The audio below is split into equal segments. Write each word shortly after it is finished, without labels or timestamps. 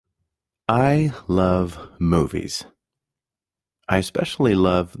I love movies. I especially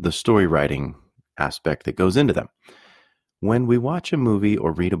love the story writing aspect that goes into them. When we watch a movie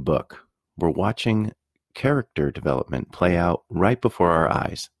or read a book, we're watching character development play out right before our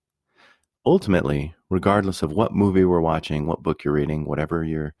eyes. Ultimately, regardless of what movie we're watching, what book you're reading, whatever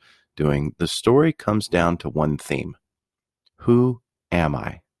you're doing, the story comes down to one theme. Who am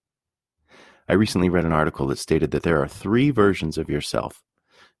I? I recently read an article that stated that there are three versions of yourself.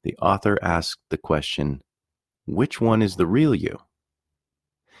 The author asked the question, which one is the real you?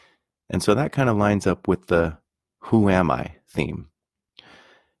 And so that kind of lines up with the who am I theme.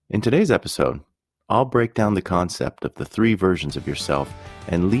 In today's episode, I'll break down the concept of the three versions of yourself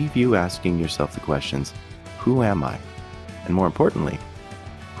and leave you asking yourself the questions, who am I? And more importantly,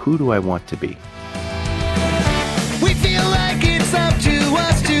 who do I want to be? We feel like it's up to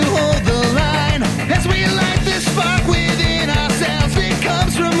us to hold the line as we light this spark within ourselves. It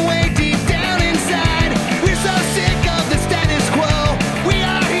comes from way deep down inside. We're so sick of the status quo. We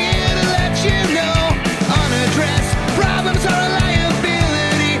are here to let you know. Unaddressed problems are a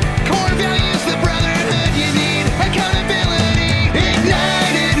liability. Core values, the brotherhood you need. Accountability.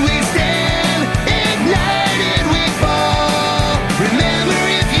 Ignited we stand. Ignited we fall. Remember,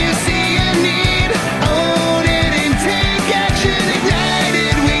 if you see a need, own it and take action.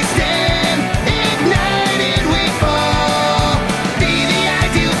 Ignited we stand. Ignited we fall. Be the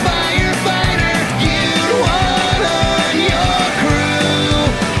ideal firefighter you'd want on your crew.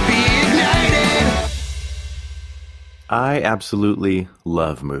 Be ignited. I absolutely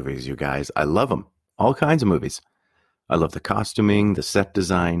love movies, you guys. I love them. All kinds of movies. I love the costuming, the set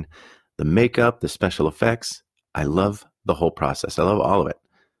design, the makeup, the special effects. I love the whole process. I love all of it.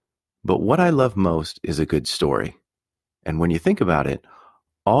 But what I love most is a good story. And when you think about it,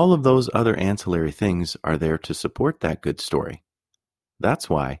 all of those other ancillary things are there to support that good story. That's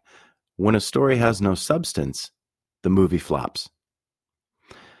why when a story has no substance, the movie flops.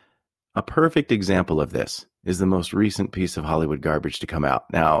 A perfect example of this is the most recent piece of Hollywood garbage to come out.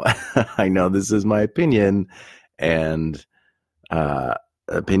 Now, I know this is my opinion, and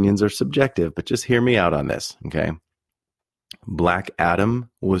opinions are subjective, but just hear me out on this, okay? Black Adam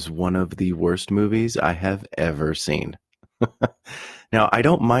was one of the worst movies I have ever seen. Now, I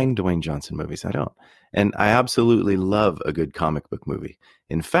don't mind Dwayne Johnson movies. I don't. And I absolutely love a good comic book movie.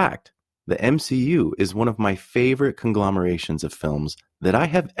 In fact, the MCU is one of my favorite conglomerations of films that I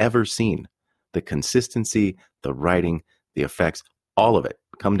have ever seen. The consistency, the writing, the effects, all of it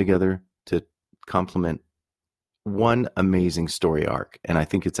come together to complement one amazing story arc. And I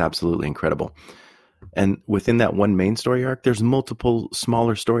think it's absolutely incredible. And within that one main story arc, there's multiple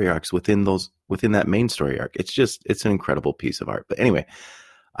smaller story arcs within that main story arc. It's an incredible piece of art. But anyway,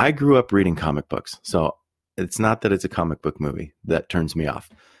 I grew up reading comic books. So it's not that it's a comic book movie that turns me off.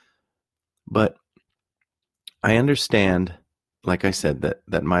 But I understand, like I said,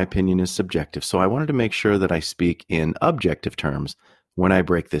 that my opinion is subjective. So I wanted to make sure that I speak in objective terms when I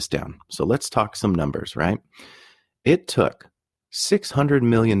break this down. So let's talk some numbers, right? It took $600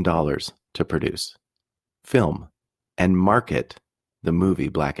 million to produce, film, and market the movie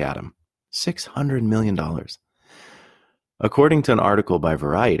Black Adam. $600 million. According to an article by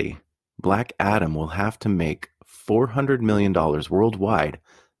Variety, Black Adam will have to make $400 million worldwide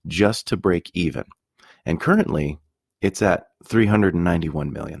just to break even. And currently, it's at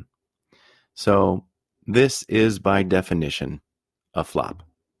 $391 million. So this is by definition a flop.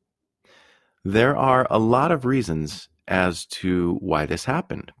 There are a lot of reasons as to why this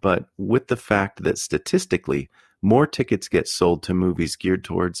happened, but with the fact that statistically, more tickets get sold to movies geared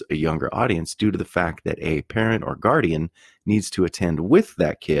towards a younger audience due to the fact that a parent or guardian needs to attend with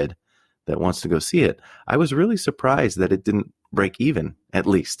that kid that wants to go see it, I was really surprised that it didn't break even, at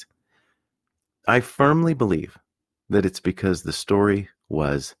least. I firmly believe that it's because the story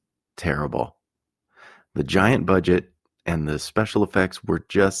was terrible. The giant budget and the special effects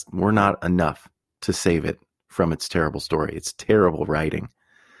were not enough to save it from its terrible story. It's terrible writing.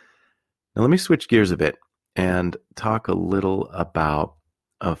 Now let me switch gears a bit and talk a little about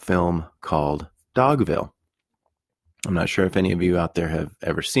a film called Dogville. I'm not sure if any of you out there have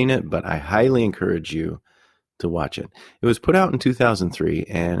ever seen it, but I highly encourage you to watch it. It was put out in 2003,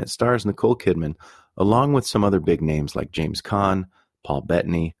 and it stars Nicole Kidman, along with some other big names like James Caan, Paul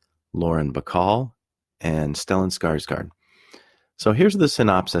Bettany, Lauren Bacall, and Stellan Skarsgård. So here's the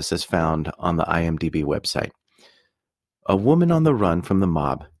synopsis as found on the IMDb website. A woman on the run from the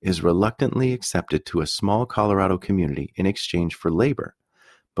mob is reluctantly accepted to a small Colorado community in exchange for labor.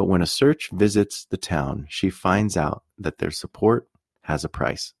 But when a search visits the town, she finds out that their support has a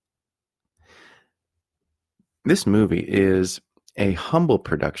price. This movie is a humble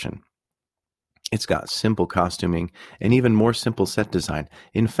production It's got simple costuming and even more simple set design.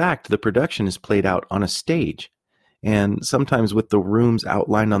 In fact, the production is played out on a stage and sometimes with the rooms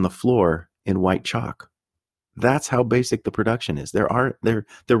outlined on the floor in white chalk. That's how basic the production is. There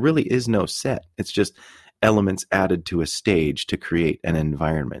really is no set. It's just elements added to a stage to create an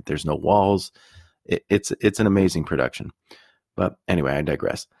environment. There's no walls. It's an amazing production. But anyway, I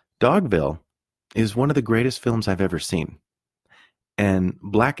digress. Dogville is one of the greatest films I've ever seen. And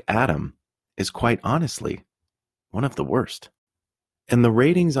Black Adam is quite honestly one of the worst. And the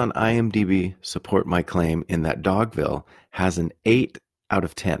ratings on IMDb support my claim in that Dogville has an 8 out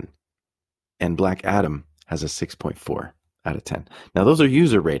of 10. And Black Adam has a 6.4 out of 10. Now, those are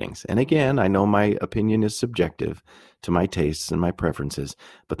user ratings. And again, I know my opinion is subjective to my tastes and my preferences,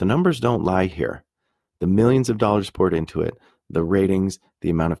 but the numbers don't lie here. The millions of dollars poured into it, the ratings, the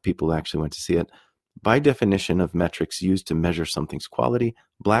amount of people who actually went to see it. By definition of metrics used to measure something's quality,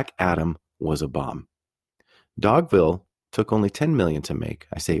 Black Adam was a bomb. Dogville took only $10 million to make.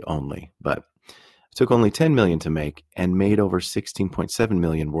 I say only, but it took only $10 million to make and made over $16.7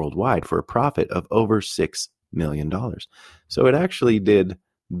 million worldwide for a profit of over $6 million. So it actually did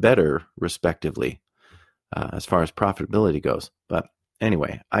better, respectively, as far as profitability goes. But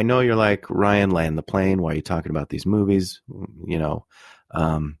anyway, I know you're like, Ryan, land the plane. Why are you talking about these movies?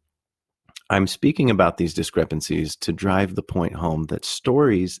 I'm speaking about these discrepancies to drive the point home that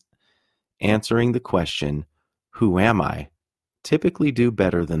stories answering the question, who am I, typically do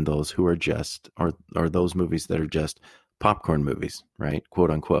better than those who are just, or those movies that are just popcorn movies, right? Quote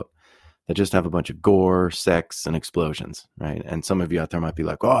unquote, that just have a bunch of gore, sex, and explosions, right? And some of you out there might be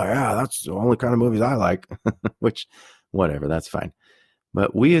like, oh yeah, that's the only kind of movies I like, which, whatever, that's fine.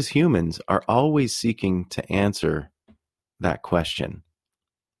 But we as humans are always seeking to answer that question,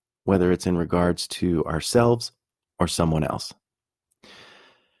 whether it's in regards to ourselves or someone else.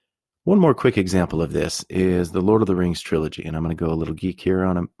 One more quick example of this is the Lord of the Rings trilogy, and I'm going to go a little geek here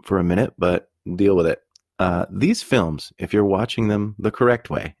on for a minute, but deal with it. These films, if you're watching them the correct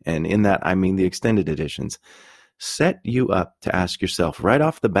way, and in that I mean the extended editions, set you up to ask yourself right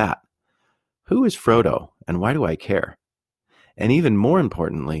off the bat, who is Frodo and why do I care? And even more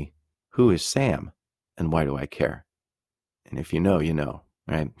importantly, who is Sam and why do I care? And if you know, you know,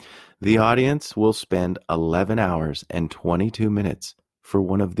 right? The audience will spend 11 hours and 22 minutes for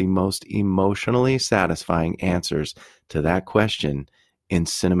one of the most emotionally satisfying answers to that question in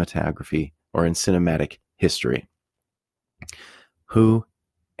cinematography or in cinematic history. Who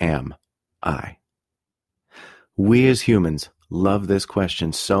am I? We as humans love this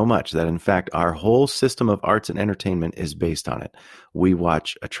question so much that, in fact, our whole system of arts and entertainment is based on it. We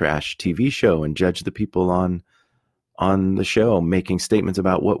watch a trash TV show and judge the people on the show making statements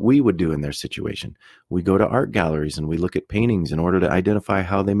about what we would do in their situation. We go to art galleries and we look at paintings in order to identify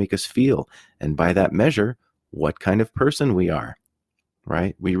how they make us feel, and by that measure, what kind of person we are,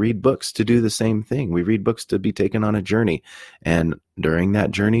 right? We read books to do the same thing. We read books to be taken on a journey, and during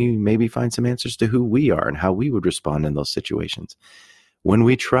that journey, maybe find some answers to who we are and how we would respond in those situations. When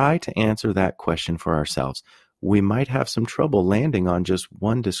we try to answer that question for ourselves, we might have some trouble landing on just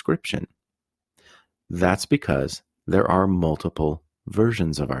one description. That's because there are multiple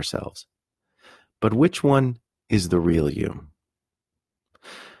versions of ourselves. But which one is the real you?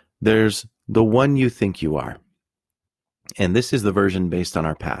 There's the one you think you are. And this is the version based on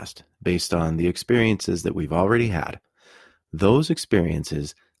our past, based on the experiences that we've already had. Those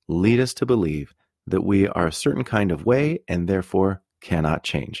experiences lead us to believe that we are a certain kind of way and therefore cannot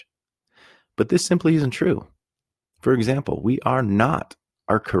change. But this simply isn't true. For example, we are not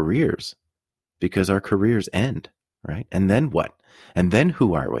our careers because our careers end. Right? And then what? And then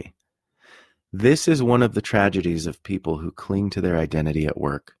who are we? This is one of the tragedies of people who cling to their identity at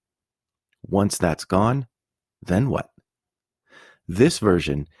work. Once that's gone, then what? This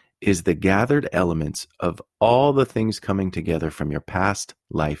version is the gathered elements of all the things coming together from your past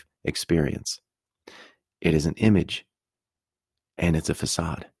life experience. It is an image, and it's a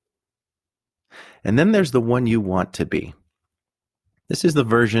facade. And then there's the one you want to be. This is the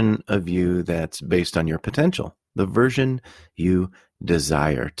version of you that's based on your potential. The version you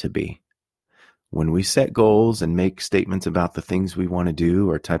desire to be. When we set goals and make statements about the things we want to do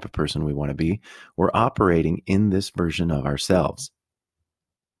or type of person we want to be, we're operating in this version of ourselves.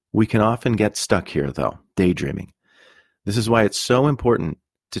 We can often get stuck here, though, daydreaming. This is why it's so important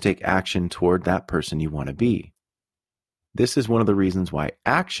to take action toward that person you want to be. This is one of the reasons why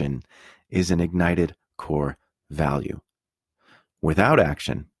action is an ignited core value. Without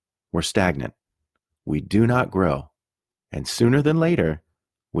action, we're stagnant. We do not grow, and sooner than later,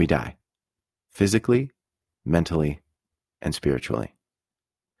 we die, physically, mentally, and spiritually.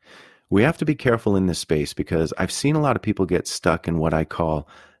 We have to be careful in this space because I've seen a lot of people get stuck in what I call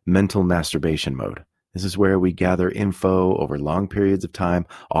mental masturbation mode. This is where we gather info over long periods of time.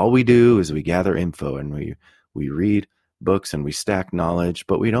 All we do is we gather info and we read books and we stack knowledge,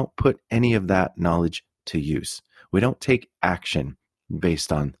 but we don't put any of that knowledge to use. We don't take action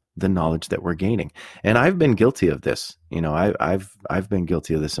based on the knowledge that we're gaining. And I've been guilty of this. I've been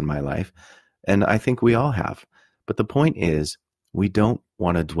guilty of this in my life, and I think we all have. But the point is, we don't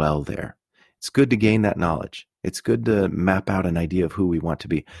want to dwell there. It's good to gain that knowledge. It's good to map out an idea of who we want to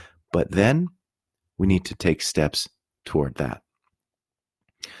be. But then we need to take steps toward that.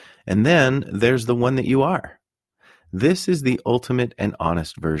 And then there's the one that you are. This is the ultimate and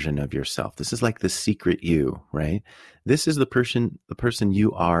honest version of yourself. This is like the secret you, right? This is the person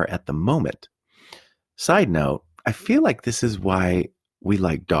you are at the moment. Side note, I feel like this is why we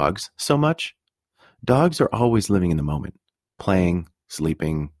like dogs so much. Dogs are always living in the moment, playing,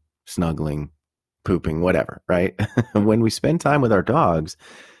 sleeping, snuggling, pooping, whatever, right? When we spend time with our dogs,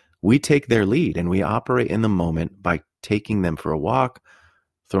 we take their lead and we operate in the moment by taking them for a walk,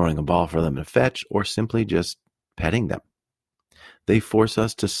 throwing a ball for them to fetch, or simply just petting them. They force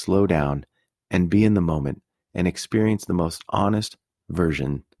us to slow down and be in the moment and experience the most honest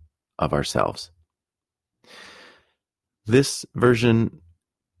version of ourselves. This version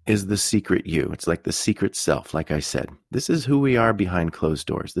is the secret you. It's like the secret self, like I said. This is who we are behind closed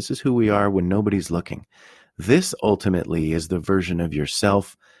doors. This is who we are when nobody's looking. This ultimately is the version of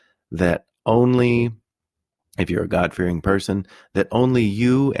yourself that only, if you're a God-fearing person, that only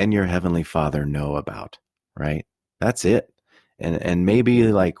you and your Heavenly Father know about, right? That's it. And maybe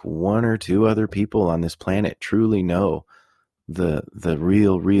like one or two other people on this planet truly know the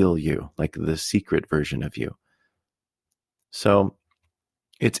real you, like the secret version of you. So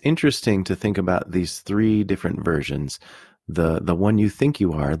it's interesting to think about these three different versions. The one you think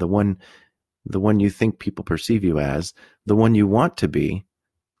you are, the one you think people perceive you as, the one you want to be.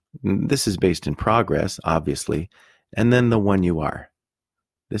 This is based in progress, obviously, and then the one you are.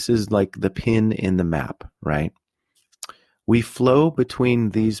 This is like the pin in the map, right? We flow between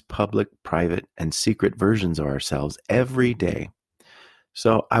these public, private, and secret versions of ourselves every day.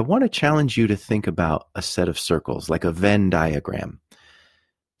 So I want to challenge you to think about a set of circles, like a Venn diagram.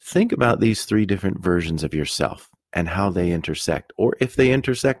 Think about these three different versions of yourself and how they intersect, or if they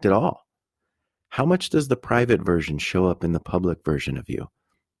intersect at all. How much does the private version show up in the public version of you?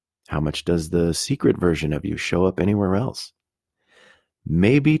 How much does the secret version of you show up anywhere else?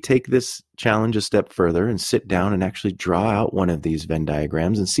 Maybe take this challenge a step further and sit down and actually draw out one of these Venn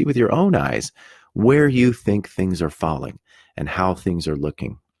diagrams and see with your own eyes where you think things are falling and how things are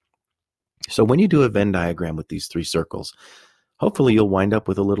looking. So when you do a Venn diagram with these three circles, hopefully you'll wind up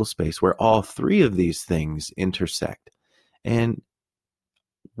with a little space where all three of these things intersect. And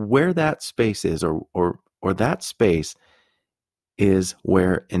where that space is, or that space is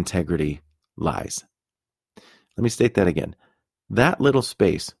where integrity lies. Let me state that again. That little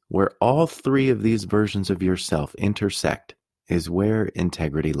space where all three of these versions of yourself intersect is where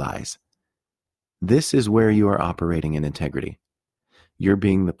integrity lies. This is where you are operating in integrity. You're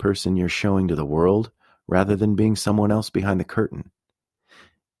being the person you're showing to the world rather than being someone else behind the curtain.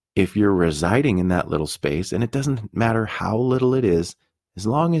 If you're residing in that little space, and it doesn't matter how little it is, as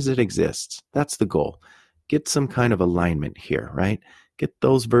long as it exists, that's the goal. Get some kind of alignment here, right? Get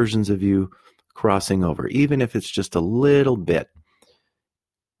those versions of you crossing over, even if it's just a little bit.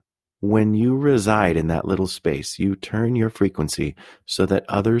 When you reside in that little space, you turn your frequency so that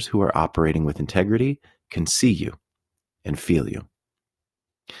others who are operating with integrity can see you and feel you.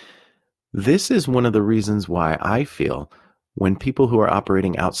 This is one of the reasons why I feel when people who are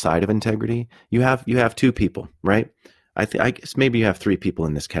operating outside of integrity, you have two people, right? I guess maybe you have three people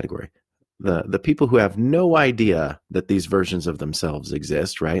in this category. The people who have no idea that these versions of themselves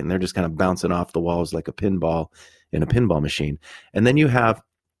exist, right? And they're just kind of bouncing off the walls like a pinball in a pinball machine. And then you have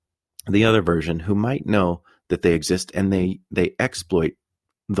the other version who might know that they exist, and they exploit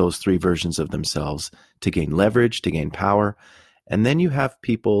those three versions of themselves to gain leverage, to gain power. And then you have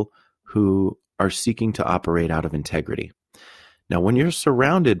people who are seeking to operate out of integrity. Now, when you're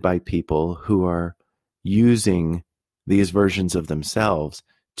surrounded by people who are using these versions of themselves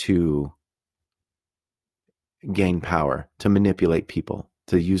to gain power, to manipulate people,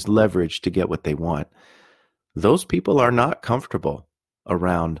 to use leverage to get what they want, those people are not comfortable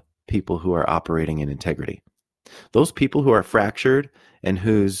around people who are operating in integrity. Those people who are fractured and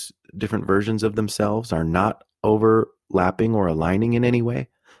whose different versions of themselves are not overlapping or aligning in any way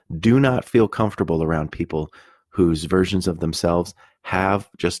do not feel comfortable around people whose versions of themselves have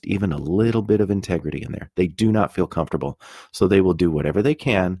just even a little bit of integrity in there. They do not feel comfortable. So they will do whatever they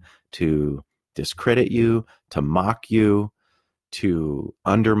can to discredit you, to mock you, to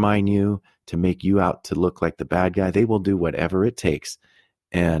undermine you, to make you out to look like the bad guy. They will do whatever it takes.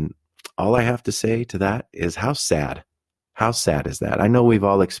 And all I have to say to that is how sad. How sad is that? I know we've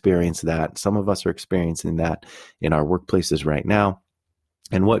all experienced that. Some of us are experiencing that in our workplaces right now.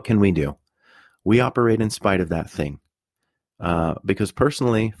 And what can we do? We operate in spite of that thing. Because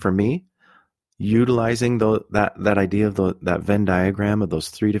personally, for me, utilizing that idea of that Venn diagram of those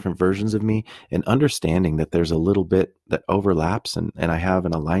three different versions of me and understanding that there's a little bit that overlaps and I have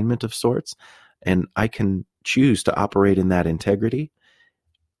an alignment of sorts, and I can choose to operate in that integrity,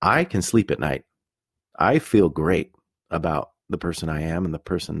 I can sleep at night. I feel great about the person I am and the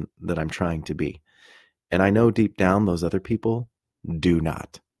person that I'm trying to be. And I know deep down those other people do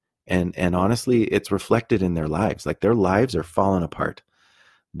not. And honestly, it's reflected in their lives. Like their lives are falling apart.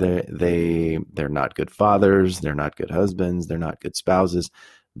 They're not good fathers. They're not good husbands. They're not good spouses.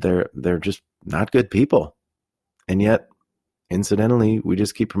 They're just not good people. And yet, incidentally, we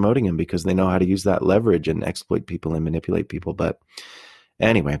just keep promoting them because they know how to use that leverage and exploit people and manipulate people. But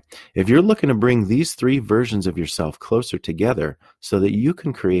anyway, if you're looking to bring these three versions of yourself closer together so that you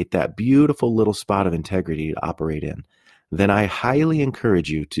can create that beautiful little spot of integrity to operate in, then I highly encourage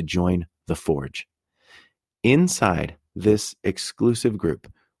you to join The Forge. Inside this exclusive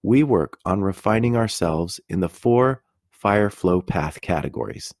group, we work on refining ourselves in the 4 fire flow path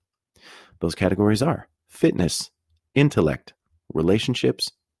categories. Those categories are fitness, intellect,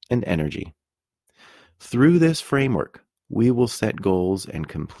 relationships, and energy. Through this framework, we will set goals and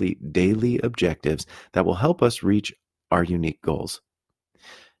complete daily objectives that will help us reach our unique goals.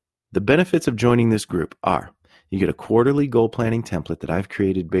 The benefits of joining this group are: you get a quarterly goal planning template that I've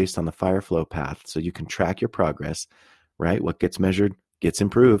created based on the fire flow path so you can track your progress, right? What gets measured gets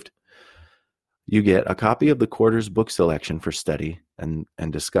improved. You get a copy of the quarter's book selection for study and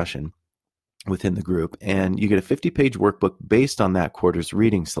discussion within the group, and you get a 50-page workbook based on that quarter's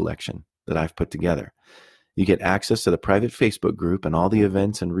reading selection that I've put together. You get access to the private Facebook group and all the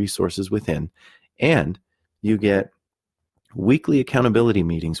events and resources within, and you get weekly accountability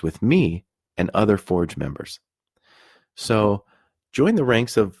meetings with me and other Forge members. So join the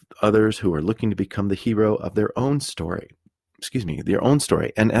ranks of others who are looking to become the hero of their own story.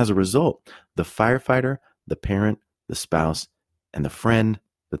 And as a result, the firefighter, the parent, the spouse, and the friend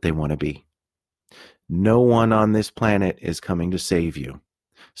that they want to be. No one on this planet is coming to save you.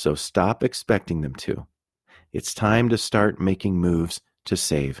 So stop expecting them to. It's time to start making moves to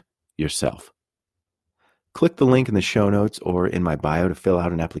save yourself. Click the link in the show notes or in my bio to fill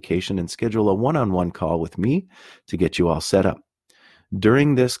out an application and schedule a one-on-one call with me to get you all set up.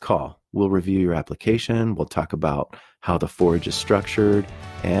 During this call, we'll review your application, we'll talk about how the Forge is structured,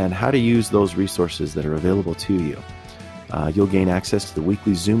 and how to use those resources that are available to you. You'll gain access to the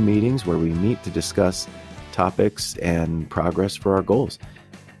weekly Zoom meetings where we meet to discuss topics and progress for our goals.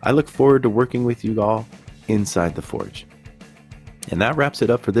 I look forward to working with you all inside the Forge. And that wraps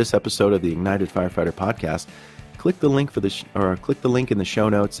it up for this episode of the Ignited Firefighter Podcast. Click the link click the link in the show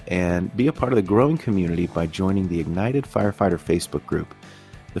notes and be a part of the growing community by joining the Ignited Firefighter Facebook group.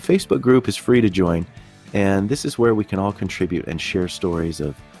 The Facebook group is free to join, and this is where we can all contribute and share stories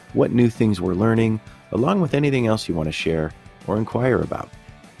of what new things we're learning, along with anything else you want to share or inquire about.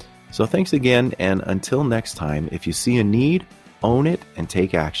 So thanks again, and until next time, if you see a need, own it and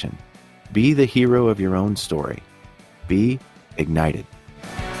take action. Be the hero of your own story. Be ignited.